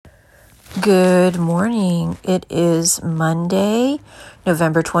Good morning. It is Monday,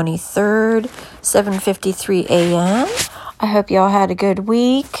 November 23rd, 7:53 a.m. I hope y'all had a good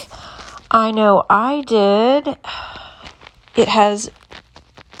week. I know I did. It has,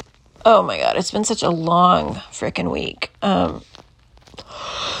 oh my God, it's been such a long freaking week. I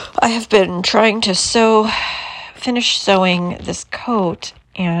have been trying to finish sewing this coat,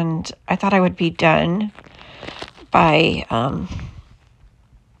 and I thought I would be done by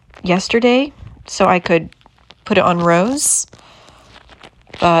yesterday so I could put it on Rose,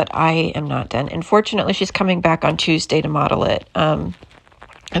 but I am not done. Unfortunately, she's coming back on Tuesday to model it. I'm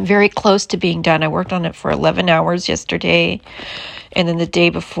very close to being done. I worked on it for 11 hours yesterday, and then the day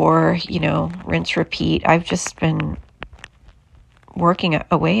before, rinse, repeat. I've just been working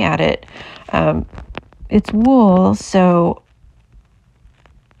away at it. It's wool, so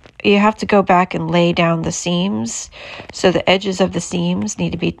you have to go back and lay down the seams. So the edges of the seams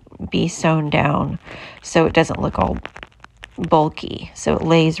need to be sewn down so it doesn't look all bulky, so it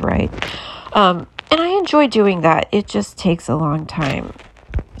lays right. And I enjoy doing that. It just takes a long time.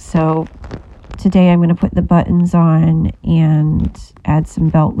 So today I'm going to put the buttons on and add some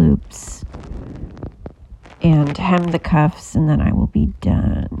belt loops and hem the cuffs, and then I will be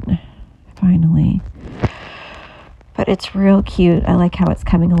done finally. But it's real cute. I like how it's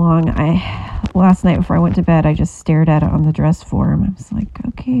coming along. Last night before I went to bed, I just stared at it on the dress form. I was like,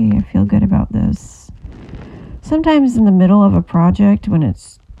 okay, I feel good about this. Sometimes in the middle of a project when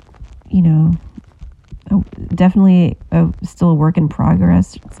it's, definitely still a work in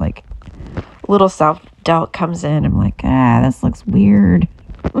progress, it's like a little self-doubt comes in. I'm like, this looks weird.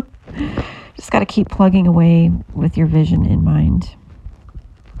 Just got to keep plugging away with your vision in mind.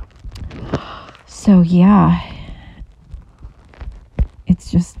 So, yeah. It's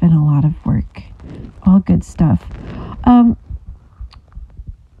just been a lot of work. All good stuff. I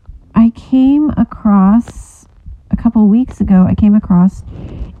came across, a couple weeks ago,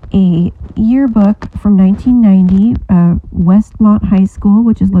 a yearbook from 1990, Westmont High School,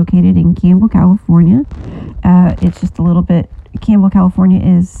 which is located in Campbell, California. It's just a little bit, Campbell, California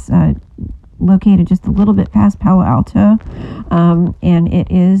is located just a little bit past Palo Alto, and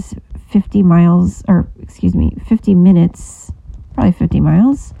it is 50 minutes, probably 50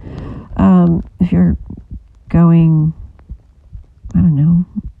 miles. If you're going,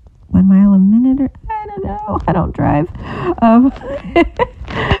 1 mile a minute, or I don't know, I don't drive.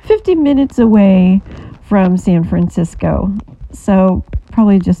 50 minutes away from San Francisco. So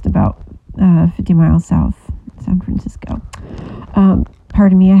probably just about 50 miles south San Francisco.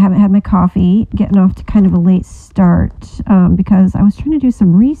 Pardon me, I haven't had my coffee, getting off to kind of a late start because I was trying to do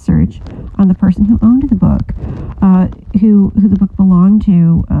some research on the person who owned the book, who the book belonged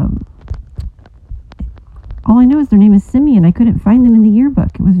to. All I know is their name is Simeon. I couldn't find them in the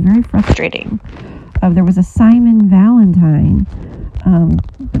yearbook. It was very frustrating. There was a Simon Valentine,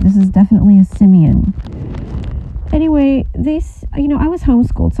 but this is definitely a Simeon. Anyway, I was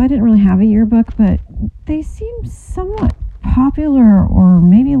homeschooled, so I didn't really have a yearbook, but they seem somewhat popular, or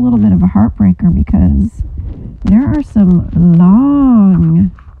maybe a little bit of a heartbreaker, because there are some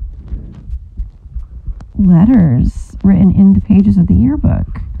long letters written in the pages of the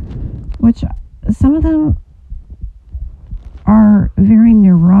yearbook, which some of them are very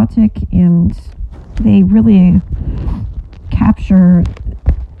neurotic, and they really capture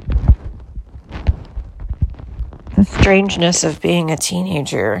the strangeness of being a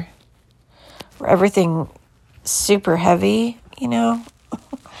teenager, where everything super heavy,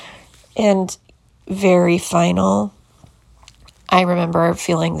 and very final. I remember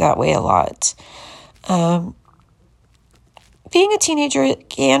feeling that way a lot. Being a teenager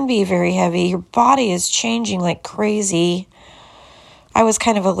can be very heavy. Your body is changing like crazy. I was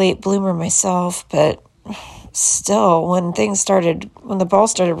kind of a late bloomer myself, but still, when the ball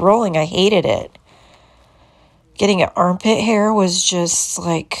started rolling, I hated it. Getting an armpit hair was just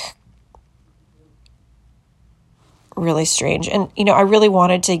like really strange. And, I really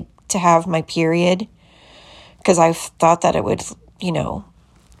wanted to have my period because I thought that it would,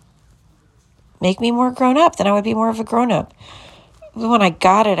 make me more grown up. Then I would be more of a grown up. But when I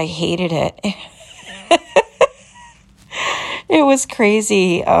got it, I hated it. It was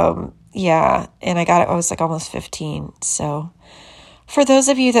crazy. Yeah. And I got it, I was like almost 15. So for those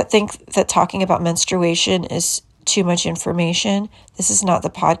of you that think that talking about menstruation is too much information, this is not the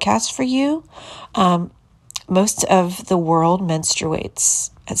podcast for you. Most of the world menstruates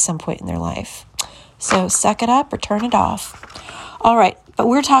at some point in their life. So suck it up or turn it off. All right, but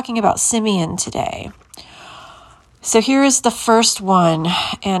we're talking about Simeon today. So here is the first one,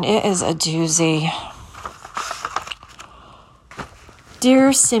 and it is a doozy.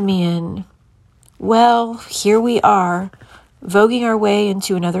 Dear Simeon, Well, here we are, voguing our way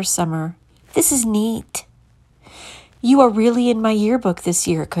into another summer. This is neat. You are really in my yearbook this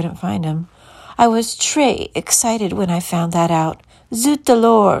year. Couldn't find him. I was très excited when I found that out. Zut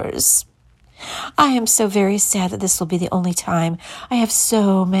d'alors. I am so very sad that this will be the only time. I have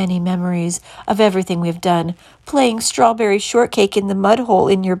so many memories of everything we've done. Playing strawberry shortcake in the mud hole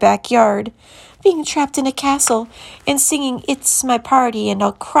in your backyard. Being trapped in a castle and singing It's My Party and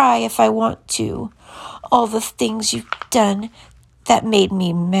I'll cry if I want to. All the things you've done that made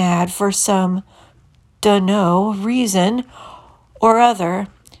me mad for some, dunno, reason or other.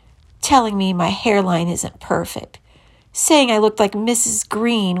 Telling me my hairline isn't perfect. Saying I looked like Mrs.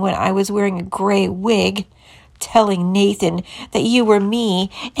 Green when I was wearing a gray wig. Telling Nathan that you were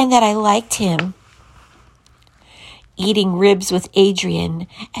me and that I liked him. Eating ribs with Adrian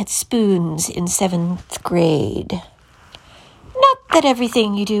at Spoons in 7th grade. Not that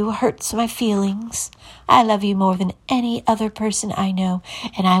everything you do hurts my feelings. I love you more than any other person I know,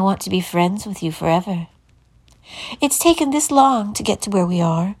 and I want to be friends with you forever. It's taken this long to get to where we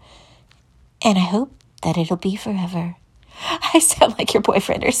are, and I hope that it'll be forever. I sound like your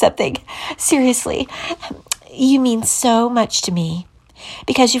boyfriend or something. Seriously, you mean so much to me,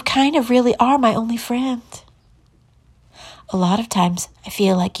 because you kind of really are my only friend. A lot of times I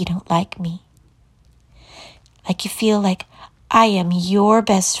feel like you don't like me. Like you feel like I am your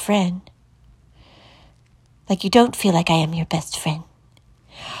best friend. Like you don't feel like I am your best friend.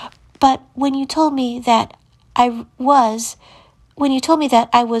 But when you told me that I was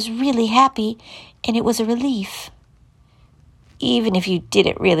really happy and it was a relief. Even if you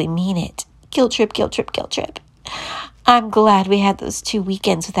didn't really mean it. Guilt trip, guilt trip, guilt trip. I'm glad we had those 2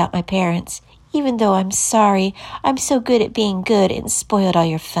 weekends without my parents. Even though I'm sorry, I'm so good at being good and spoiled all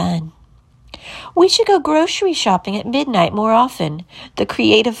your fun. We should go grocery shopping at midnight more often. The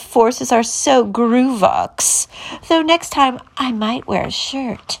creative forces are so groovox. Though next time I might wear a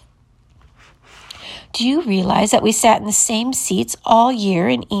shirt. Do you realize that we sat in the same seats all year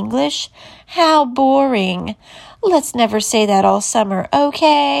in English? How boring. Let's never say that all summer,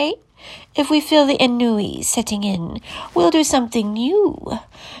 okay? If we feel the ennui setting in, we'll do something new.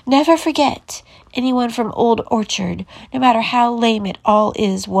 Never forget, anyone from Old Orchard, no matter how lame it all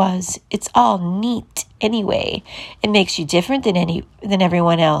was, it's all neat anyway. It makes you different than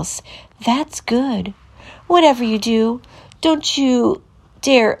everyone else. That's good. Whatever you do, don't you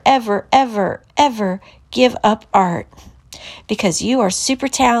dare ever, ever, ever give up art. Because you are super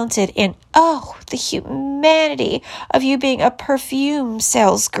talented and, the humanity of you being a perfume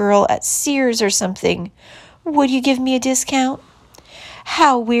sales girl at Sears or something. Would you give me a discount?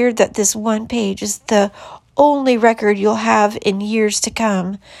 How weird that this one page is the only record you'll have in years to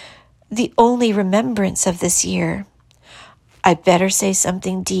come. The only remembrance of this year. I better say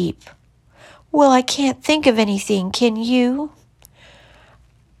something deep. Well, I can't think of anything, can you?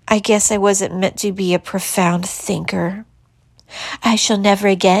 I guess I wasn't meant to be a profound thinker. I shall never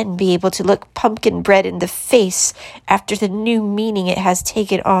again be able to look pumpkin bread in the face after the new meaning it has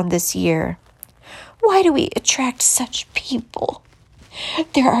taken on this year. Why do we attract such people?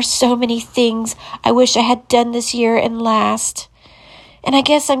 There are so many things I wish I had done this year and last, and I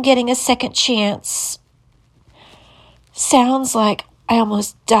guess I'm getting a second chance. Sounds like I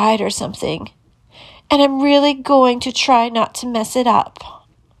almost died or something, and I'm really going to try not to mess it up.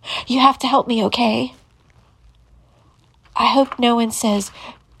 You have to help me, okay? I hope no one says,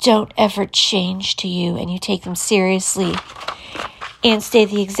 don't ever change to you and you take them seriously and stay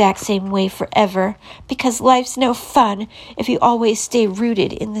the exact same way forever, because life's no fun if you always stay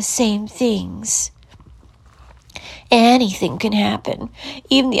rooted in the same things. Anything can happen,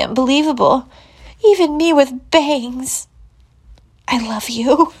 even the unbelievable, even me with bangs. I love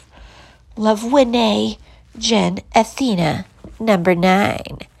you. Love Winnie, Jen, Athena, number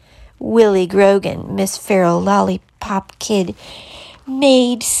 9. Willie Grogan, Miss Feral Lollipop Kid,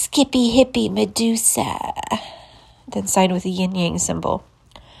 Maid Skippy Hippie Medusa. Then signed with a yin-yang symbol.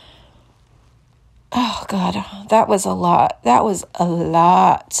 Oh, God, that was a lot. That was a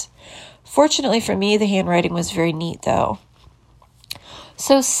lot. Fortunately for me, the handwriting was very neat, though.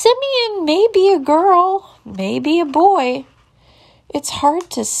 So Simeon may be a girl, may be a boy. It's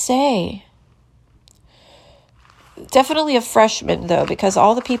hard to say. Definitely a freshman, though, because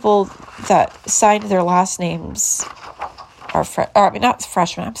all the people that signed their last names are not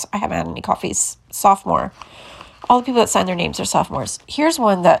freshmen. I haven't had any coffees. Sophomore. All the people that signed their names are sophomores. Here's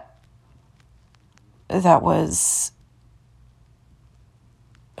one that was.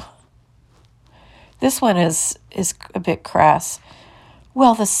 This one is a bit crass.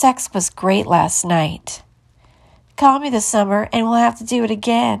 Well, the sex was great last night. Call me this summer, and we'll have to do it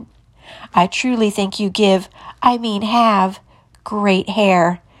again. I truly think you have great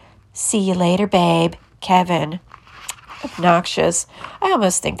hair. See you later, babe. Kevin. Obnoxious. I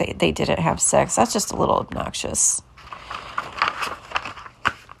almost think they didn't have sex. That's just a little obnoxious.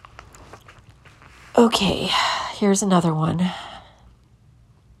 Okay, here's another one.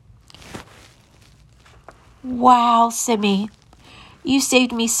 Wow, Simi. You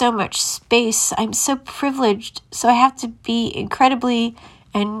saved me so much space. I'm so privileged. So I have to be incredibly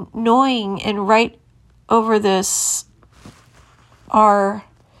annoying and write over this our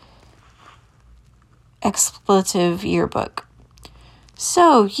expletive yearbook.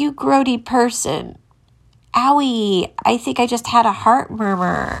 So, you grody person. Owie, I think I just had a heart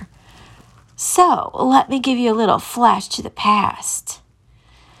murmur. So, let me give you a little flash to the past.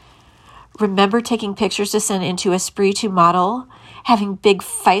 Remember taking pictures to send into Esprit to model? Having big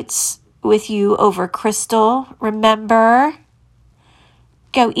fights with you over crystal? Remember?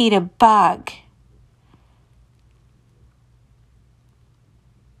 Go eat a bug.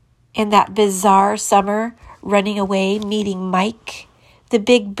 And that bizarre summer, running away, meeting Mike. The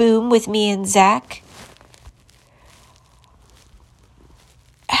big boom with me and Zach.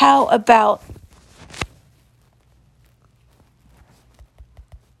 How about...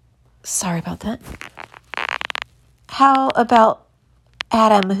 Sorry about that. How about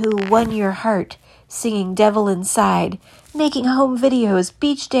Adam, who won your heart, singing Devil Inside, making home videos,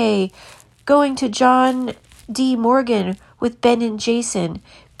 beach day, going to John D. Morgan with Ben and Jason,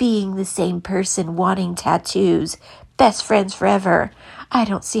 being the same person, wanting tattoos, best friends forever. I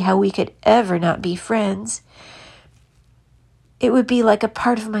don't see how we could ever not be friends. It would be like a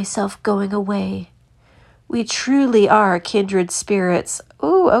part of myself going away. We truly are kindred spirits.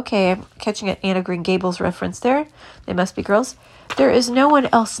 Ooh, okay, I'm catching an Anna Green Gables reference there. They must be girls. There is no one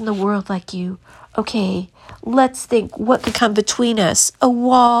else in the world like you. Okay, let's think what could come between us. A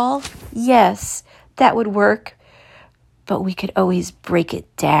wall? Yes, that would work. But we could always break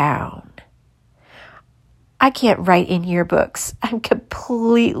it down. I can't write in yearbooks. I'm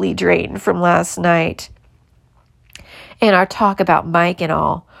completely drained from last night. And our talk about Mike and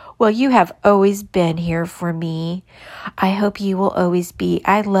all. Well, you have always been here for me. I hope you will always be.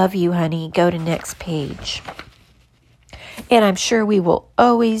 I love you, honey. Go to next page. And I'm sure we will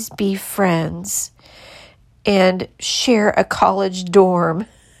always be friends and share a college dorm.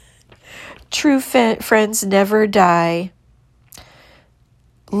 True friends never die.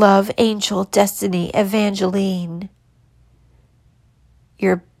 Love, Angel, Destiny, Evangeline.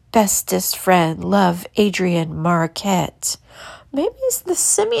 Your bestest friend. Love, Adrian Marquette. Maybe the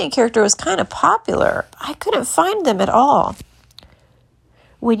Simeon character was kind of popular. I couldn't find them at all.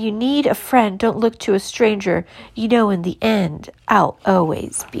 When you need a friend, don't look to a stranger. You know in the end, I'll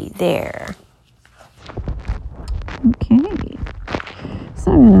always be there. Okay.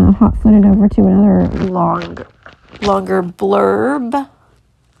 So I'm going to hot-foot it over to another longer blurb.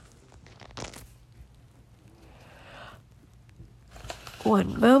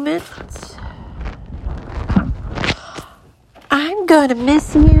 One moment. I'm going to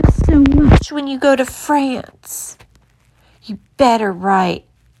miss you so much when you go to France. You better write.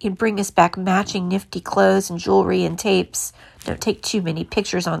 You'd bring us back matching nifty clothes and jewelry and tapes. Don't take too many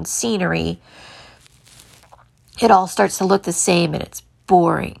pictures on scenery. It all starts to look the same and it's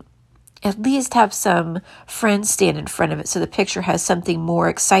boring. At least have some friends stand in front of it so the picture has something more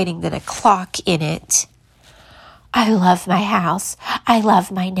exciting than a clock in it. I love my house. I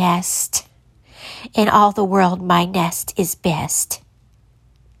love my nest. In all the world, my nest is best.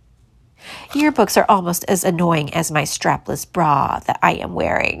 Yearbooks are almost as annoying as my strapless bra that I am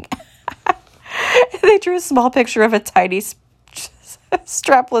wearing. They drew a small picture of a tiny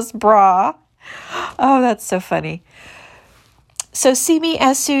strapless bra. Oh, that's so funny. So see me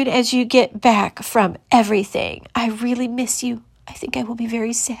as soon as you get back from everything. I really miss you. I think I will be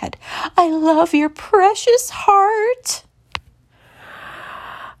very sad. I love your precious heart.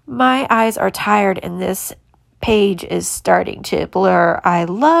 My eyes are tired and this page is starting to blur. I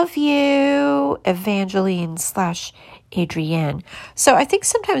love you, Evangeline/Adrienne. So I think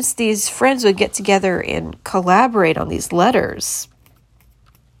sometimes these friends would get together and collaborate on these letters.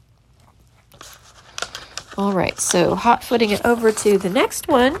 All right, so hot-footing it over to the next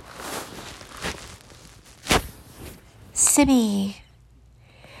one. Simi.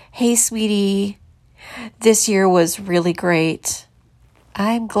 Hey, sweetie. This year was really great.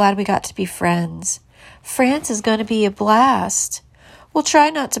 I'm glad we got to be friends. France is going to be a blast. We'll try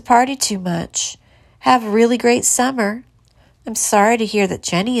not to party too much. Have a really great summer. I'm sorry to hear that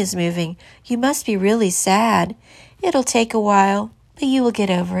Jenny is moving. You must be really sad. It'll take a while, but you will get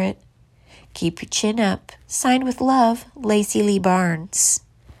over it. Keep your chin up. Signed with love, Lacey Lee Barnes.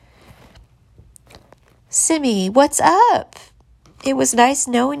 Simi, what's up? It was nice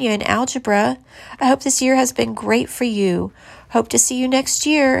knowing you in algebra. I hope this year has been great for you. Hope to see you next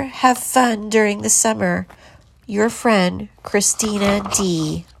year. Have fun during the summer. Your friend, Christina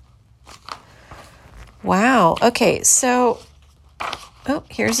D. Wow. Okay, so... Oh,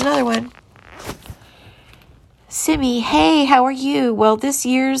 here's another one. Simi, hey, how are you? Well, this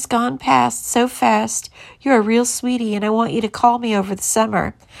year's gone past so fast. You're a real sweetie, and I want you to call me over the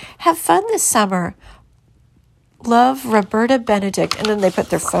summer. Have fun this summer. Love, Roberta Benedict. And then they put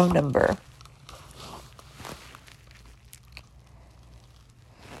their phone number.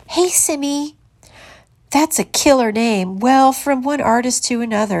 Hey, Simi. That's a killer name. Well, from one artist to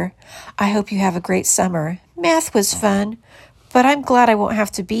another. I hope you have a great summer. Math was fun, but I'm glad I won't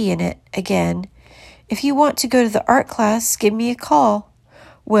have to be in it again. If you want to go to the art class, give me a call.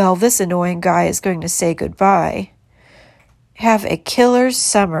 Well, this annoying guy is going to say goodbye. Have a killer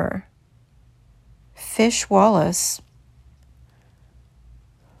summer. Fish Wallace.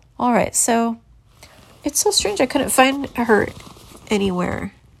 All right, so it's so strange I couldn't find her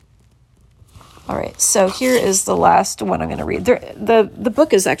anywhere. All right, so here is the last one I'm going to read. The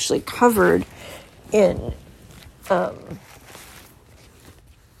book is actually covered in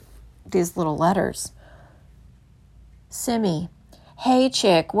these little letters. Simi, hey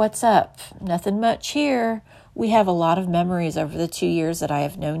chick, what's up? Nothing much here. We have a lot of memories over the 2 years that I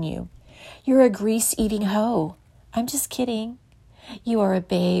have known you. You're a grease-eating hoe. I'm just kidding. You are a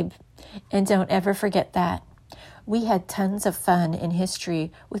babe, and don't ever forget that. We had tons of fun in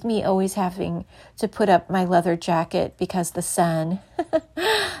history, with me always having to put up my leather jacket because the sun,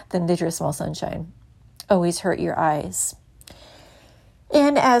 then did your small sunshine, always hurt your eyes.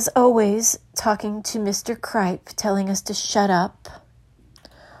 And as always, talking to Mr. Kripe, telling us to shut up,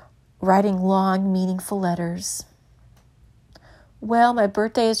 writing long, meaningful letters. Well, my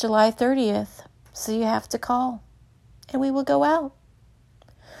birthday is July 30th, so you have to call, and we will go out.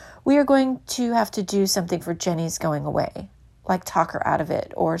 We are going to have to do something for Jenny's going away, like talk her out of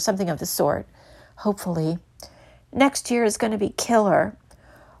it or something of the sort, hopefully. Next year is going to be killer.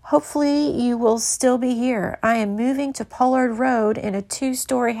 Hopefully you will still be here. I am moving to Pollard Road in a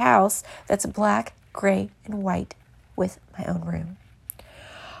 2-story house that's black, gray, and white with my own room.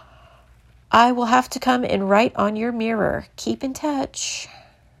 I will have to come and write on your mirror. Keep in touch.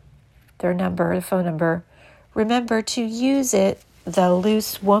 Their phone number. Remember to use it. The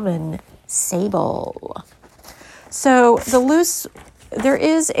Loose Woman, Sable. So there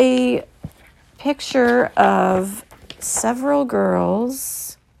is a picture of several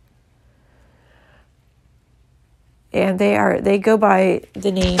girls, and they go by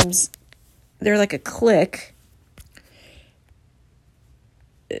the names. They're like a clique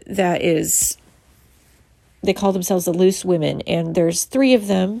that is, they call themselves the Loose Women, and there's 3 of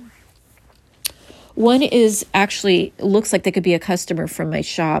them. One is actually, looks like they could be a customer from my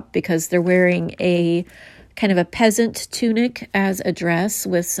shop because they're wearing a kind of a peasant tunic as a dress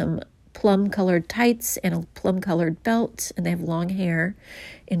with some plum-colored tights and a plum-colored belt, and they have long hair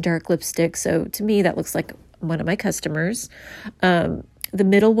and dark lipstick. So to me, that looks like one of my customers. The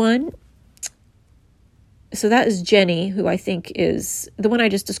middle one, so that is Jenny, who I think is the one I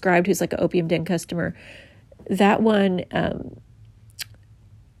just described, who's like an Opium Den customer. That one,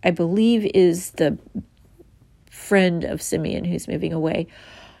 I believe, is the friend of Simeon who's moving away.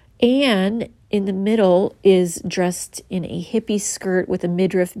 Anne, in the middle, is dressed in a hippie skirt with a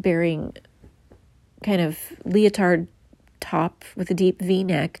midriff-bearing kind of leotard top with a deep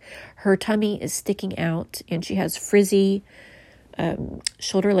V-neck. Her tummy is sticking out, and she has frizzy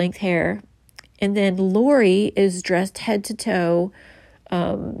shoulder-length hair. And then Lori is dressed head to toe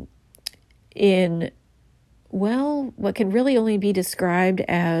in... well, what can really only be described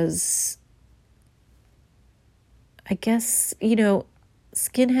as, I guess,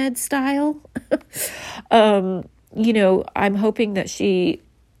 skinhead style. I'm hoping that she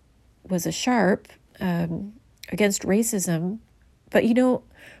was a sharp against racism. But,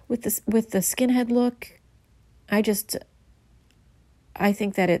 with the skinhead look, I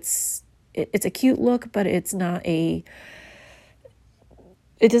think that it's a cute look, but it's not a...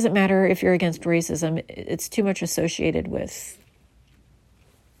 It doesn't matter if you're against racism. It's too much associated with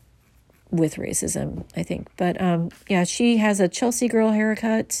racism, I think. But yeah, she has a Chelsea girl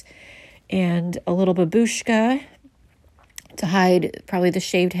haircut and a little babushka to hide probably the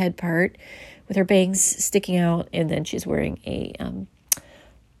shaved head part with her bangs sticking out. And then she's wearing a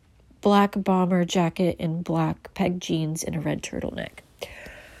black bomber jacket and black peg jeans and a red turtleneck.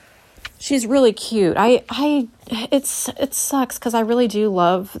 She's really cute. It sucks because I really do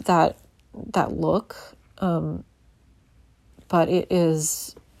love that look. But it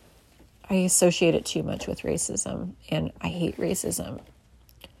is, I associate it too much with racism, and I hate racism.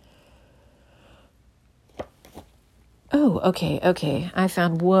 Oh, okay. I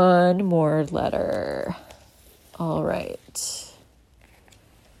found one more letter. All right.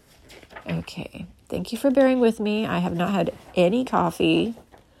 Okay. Thank you for bearing with me. I have not had any coffee.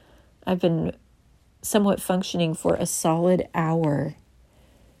 I've been somewhat functioning for a solid hour,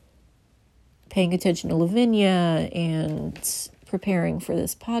 paying attention to Lavinia and preparing for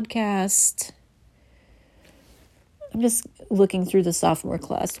this podcast. I'm just looking through the sophomore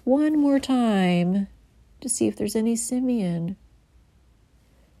class one more time to see if there's any Simeon.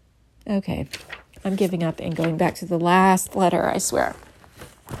 Okay, I'm giving up and going back to the last letter, I swear.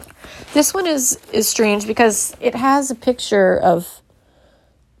 This one is strange because it has a picture of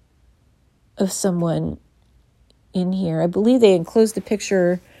someone in here. I believe they enclosed the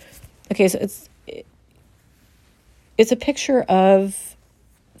picture. Okay, so it's a picture of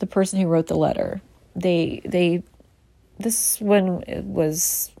the person who wrote the letter. This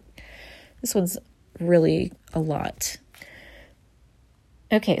one's really a lot.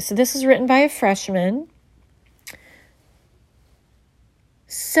 Okay, so this is written by a freshman.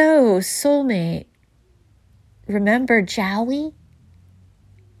 So, soulmate, remember Joey?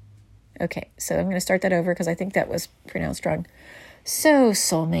 Okay, so I'm going to start that over because I think that was pronounced wrong. So,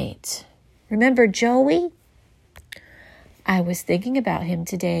 soulmate, remember Joey? I was thinking about him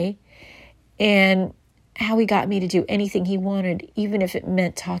today and how he got me to do anything he wanted, even if it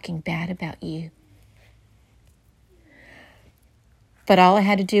meant talking bad about you. But all I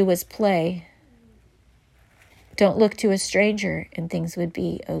had to do was play. Don't look to a stranger and things would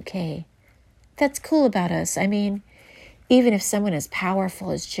be okay. That's cool about us. I mean, even if someone as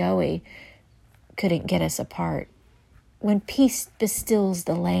powerful as Joey couldn't get us apart. When peace bestills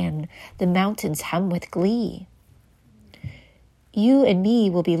the land, the mountains hum with glee. You and me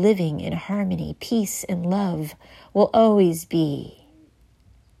will be living in harmony. Peace and love will always be.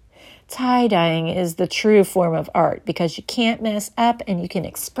 Tie-dyeing is the true form of art because you can't mess up and you can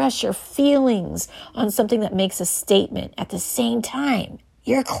express your feelings on something that makes a statement at the same time.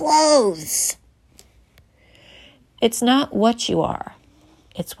 Your clothes. It's not what you are.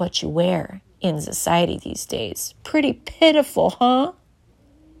 It's what you wear in society these days. Pretty pitiful, huh?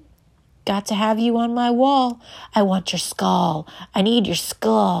 Got to have you on my wall. I want your skull. I need your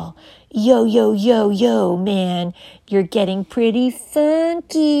skull. Yo, yo, yo, yo, man. You're getting pretty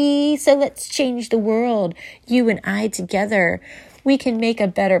funky. So let's change the world. You and I together. We can make a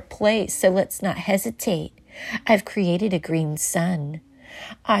better place. So let's not hesitate. I've created a green sun.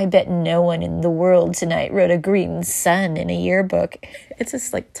 I bet no one in the world tonight wrote a green sun in a yearbook. It's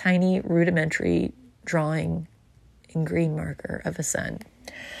this like tiny rudimentary drawing in green marker of a sun.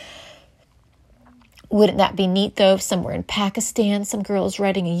 Wouldn't that be neat, though, if somewhere in Pakistan, some girl's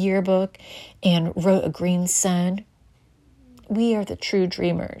writing a yearbook and wrote a green sun? We are the true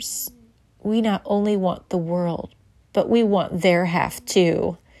dreamers. We not only want the world, but we want their half,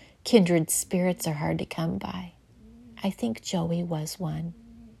 too. Kindred spirits are hard to come by. I think Joey was one.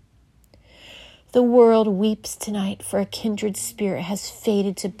 The world weeps tonight, for a kindred spirit has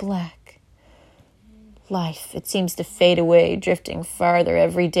faded to black. Life, it seems to fade away, drifting farther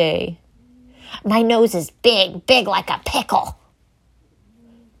every day. My nose is big, big like a pickle.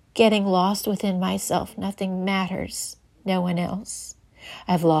 Getting lost within myself, nothing matters, no one else.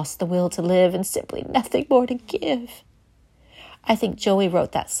 I've lost the will to live and simply nothing more to give. I think Joey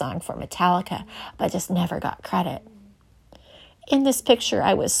wrote that song for Metallica, but just never got credit. In this picture,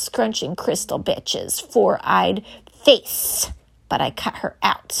 I was scrunching Crystal Bitch's four-eyed face, but I cut her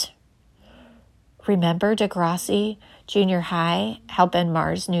out. Remember Degrassi, Junior High, how Ben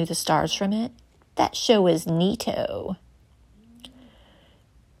Mars knew the stars from it? That show is neato.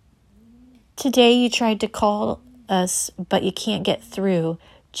 Today you tried to call us, but you can't get through.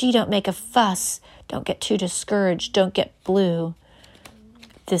 Gee, don't make a fuss. Don't get too discouraged. Don't get blue.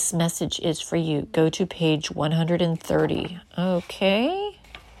 This message is for you. Go to page 130. Okay,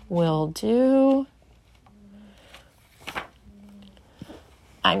 will do.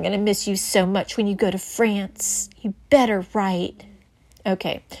 I'm going to miss you so much when you go to France. You better write.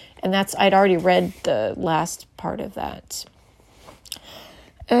 Okay, and I'd already read the last part of that.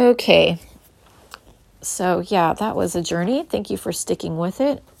 Okay, so yeah, that was a journey. Thank you for sticking with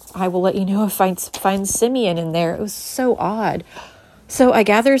it. I will let you know if I find Simeon in there. It was so odd. So I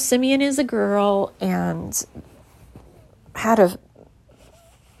gather Simeon is a girl and had a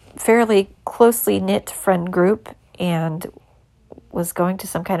fairly closely knit friend group and was going to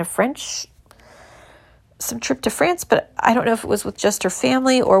some trip to France, but I don't know if it was with just her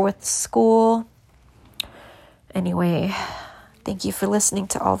family or with school. Anyway, Thank you for listening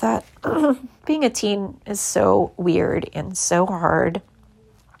to all that. Being a teen is so weird and so hard.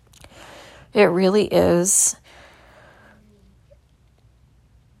 It really is.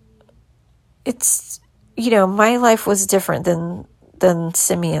 It's, my life was different than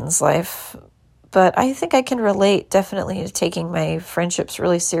Simeon's life, but I think I can relate definitely to taking my friendships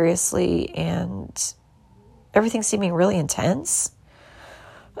really seriously and everything seeming really intense.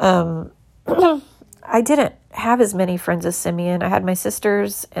 I didn't have as many friends as Simeon. I had my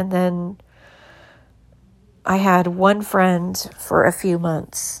sisters, and then I had one friend for a few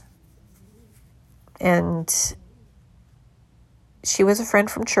months. And she was a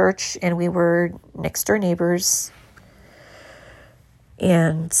friend from church, and we were next door neighbors.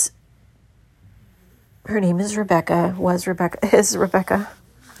 And her name is Rebecca, is Rebecca.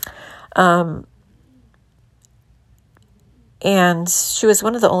 And she was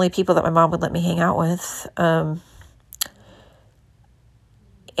one of the only people that my mom would let me hang out with. And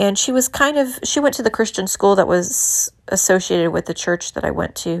she went to the Christian school that was associated with the church that I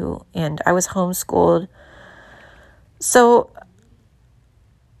went to, and I was homeschooled. So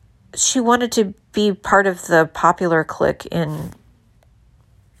she wanted to be part of the popular clique in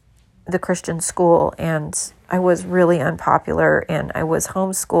the Christian school, and I was really unpopular, and I was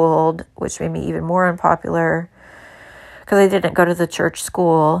homeschooled, which made me even more unpopular because I didn't go to the church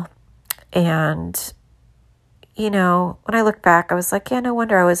school. And when I look back, I was like, yeah, no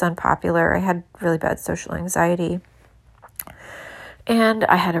wonder I was unpopular. I had really bad social anxiety. And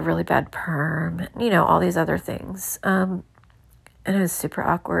I had a really bad perm, all these other things. And it was super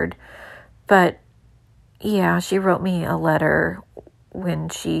awkward. But yeah, she wrote me a letter when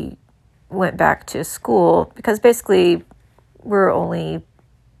she went back to school, because basically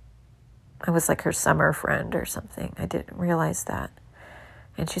I was like her summer friend or something. I didn't realize that.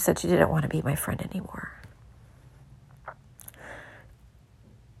 And she said she didn't want to be my friend anymore.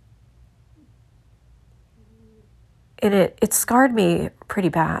 And it scarred me pretty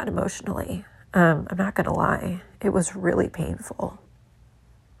bad emotionally. I'm not going to lie. It was really painful.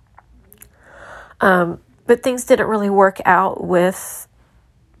 But things didn't really work out with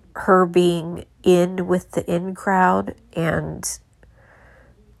her being in with the in crowd. And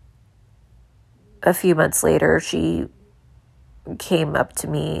a few months later, she came up to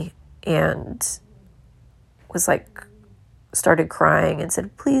me and was like, started crying and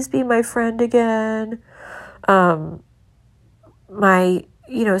said, please be my friend again.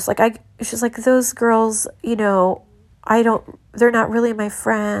 She's like, those girls, they're not really my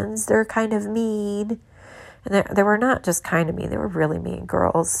friends. They're kind of mean. And they were not just kind of mean. They were really mean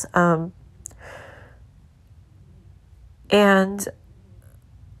girls. And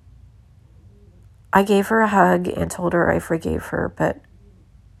I gave her a hug and told her I forgave her, but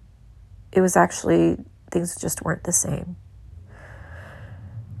it was actually, things just weren't the same.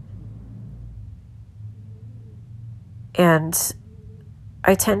 And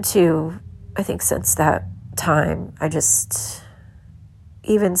I think since that time, it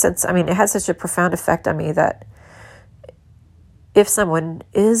has such a profound effect on me that if someone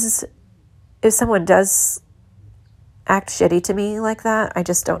does act shitty to me like that, I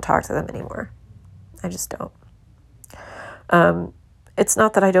just don't talk to them anymore. I just don't. It's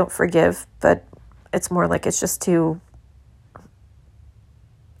not that I don't forgive, but it's more like it's just too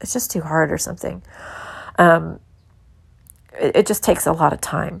hard or something. It just takes a lot of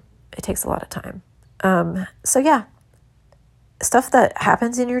time. So yeah, stuff that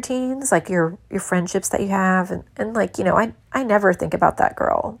happens in your teens, like your friendships that you have, and like, I never think about that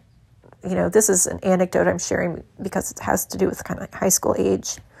girl. This is an anecdote I'm sharing because it has to do with kind of like high school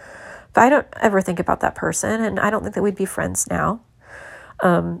age, but I don't ever think about that person, and I don't think that we'd be friends now.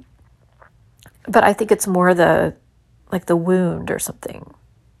 But I think it's more the wound or something.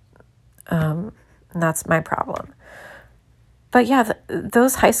 And that's my problem. But yeah,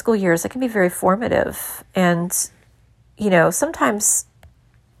 those high school years, it can be very formative. And, sometimes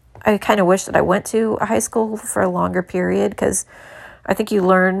I kind of wish that I went to a high school for a longer period, because I think you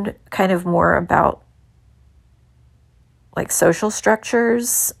learn kind of more about like social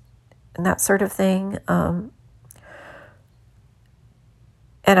structures and that sort of thing. And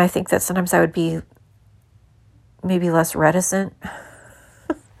I think that sometimes I would be maybe less reticent.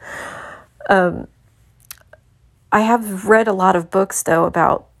 I have read a lot of books, though,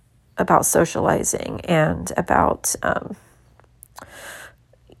 about socializing and about,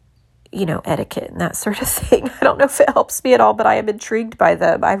 etiquette and that sort of thing. I don't know if it helps me at all, but I am intrigued by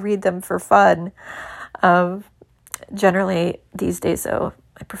them. I read them for fun. Generally, these days, though,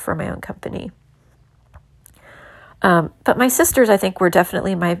 I prefer my own company. But my sisters, I think, were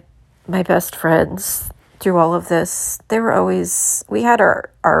definitely my best friends through all of this. We had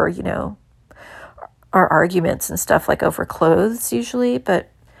our our arguments and stuff like over clothes usually, but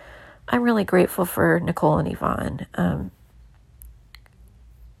I'm really grateful for Nicole and Yvonne.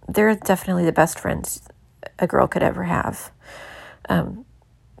 They're definitely the best friends a girl could ever have.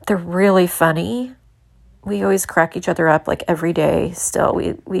 They're really funny. We always crack each other up like every day still.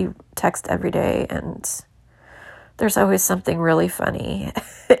 We text every day, and there's always something really funny.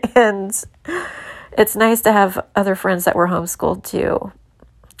 And it's nice to have other friends that were homeschooled too.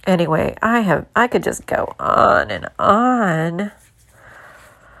 Anyway, I could just go on and on.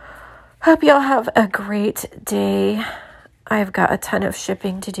 Hope y'all have a great day. I've got a ton of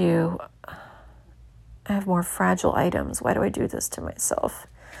shipping to do. I have more fragile items. Why do I do this to myself?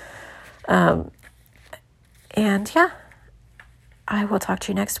 And yeah, I will talk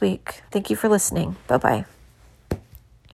to you next week. Thank you for listening. Bye-bye.